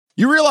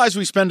You realize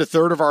we spend a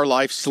third of our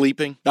life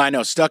sleeping? I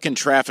know, stuck in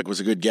traffic was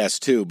a good guess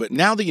too, but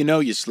now that you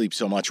know you sleep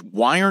so much,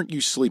 why aren't you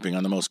sleeping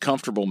on the most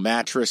comfortable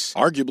mattress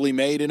arguably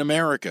made in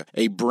America?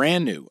 A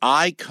brand new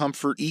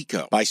iComfort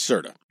Eco by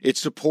Serta. It's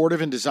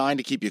supportive and designed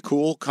to keep you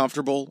cool,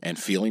 comfortable, and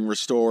feeling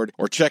restored.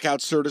 Or check out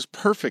Serta's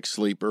Perfect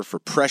Sleeper for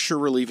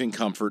pressure-relieving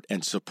comfort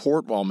and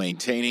support while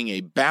maintaining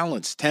a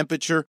balanced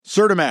temperature.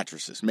 Serta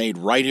mattresses made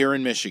right here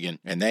in Michigan,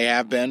 and they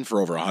have been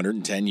for over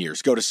 110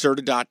 years. Go to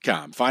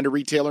Serta.com. Find a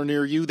retailer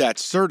near you.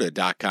 That's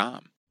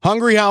Serta.com.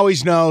 Hungry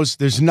Howie's knows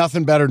there's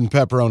nothing better than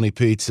pepperoni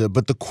pizza,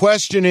 but the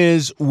question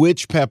is,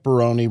 which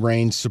pepperoni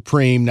reigns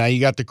supreme? Now,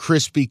 you got the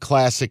crispy,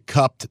 classic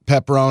cupped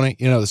pepperoni,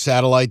 the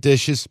satellite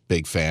dishes.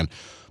 Big fan.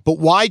 But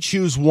why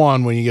choose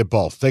one when you get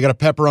both? They got a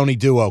pepperoni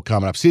duo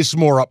coming up. See, this is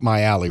more up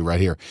my alley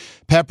right here.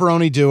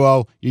 Pepperoni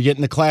duo, you're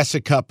getting the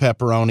classic cup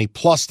pepperoni,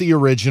 plus the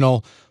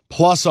original,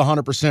 plus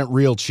 100%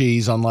 real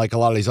cheese, unlike a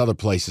lot of these other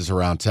places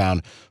around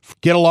town.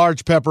 Get a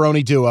large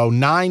pepperoni duo,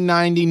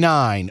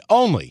 $9.99,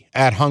 only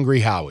at Hungry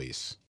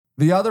Howie's.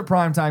 The other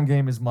primetime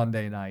game is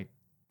Monday night.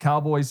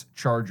 Cowboys,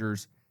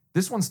 Chargers.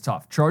 This one's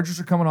tough. Chargers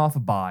are coming off a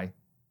bye.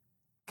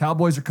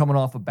 Cowboys are coming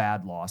off a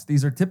bad loss.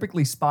 These are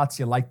typically spots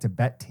you like to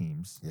bet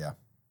teams. Yeah.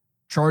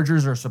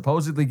 Chargers are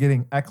supposedly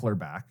getting Eckler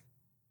back.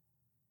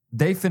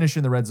 They finish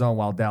in the red zone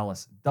while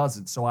Dallas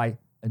doesn't. So I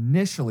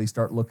initially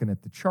start looking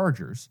at the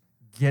Chargers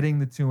getting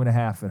the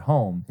 2.5 at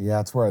home. Yeah,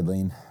 that's where I'd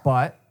lean.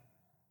 But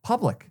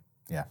public.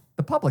 Yeah.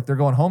 The public. They're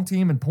going home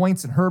team and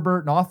points and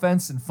Herbert and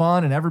offense and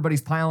fun, and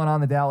everybody's piling on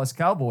the Dallas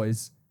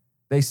Cowboys.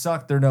 They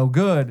suck. They're no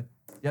good.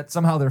 Yet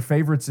somehow they're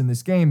favorites in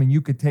this game, and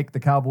you could take the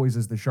Cowboys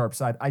as the sharp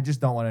side. I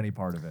just don't want any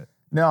part of it.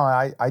 No,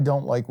 I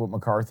don't like what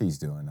McCarthy's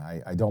doing.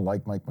 I don't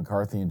like Mike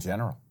McCarthy in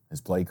general. His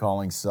play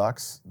calling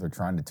sucks. They're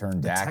trying to turn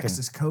Dak into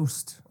Texas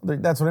coast.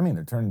 That's what I mean.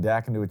 They're turning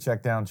Dak into a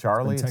check down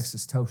Charlie.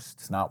 Texas toast.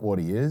 It's not what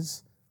he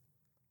is.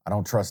 I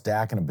don't trust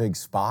Dak in a big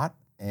spot.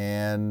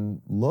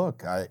 And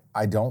look,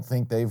 I don't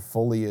think they've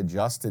fully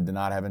adjusted to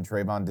not having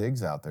Trayvon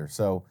Diggs out there.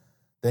 So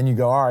then you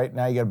go, all right,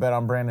 now you got to bet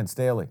on Brandon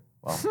Staley.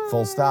 Well,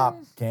 full stop.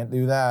 Can't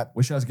do that.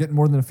 Wish I was getting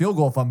more than a field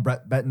goal if I'm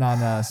betting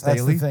on Staley.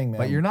 That's the thing, man.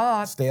 But you're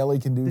not. Staley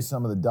can do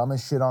some of the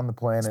dumbest shit on the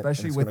planet.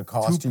 Especially with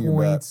cost 2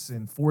 points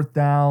and 4th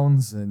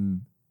downs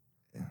and...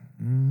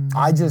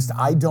 I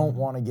don't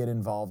want to get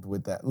involved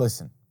with that.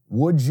 Listen,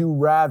 would you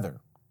rather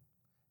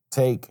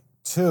take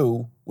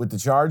 2 with the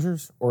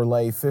Chargers or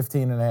lay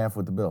 15.5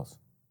 with the Bills?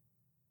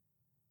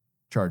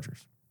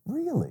 Chargers.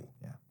 Really?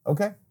 Yeah.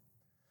 Okay.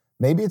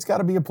 Maybe it's got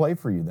to be a play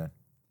for you then.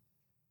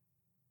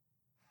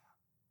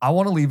 I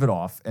want to leave it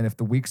off, and if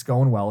the week's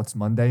going well, it's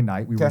Monday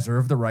night. We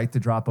reserve the right to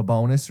drop a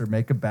bonus or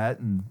make a bet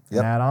and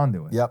add on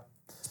to it. Yep.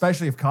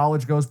 Especially if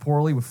college goes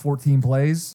poorly with 14 plays.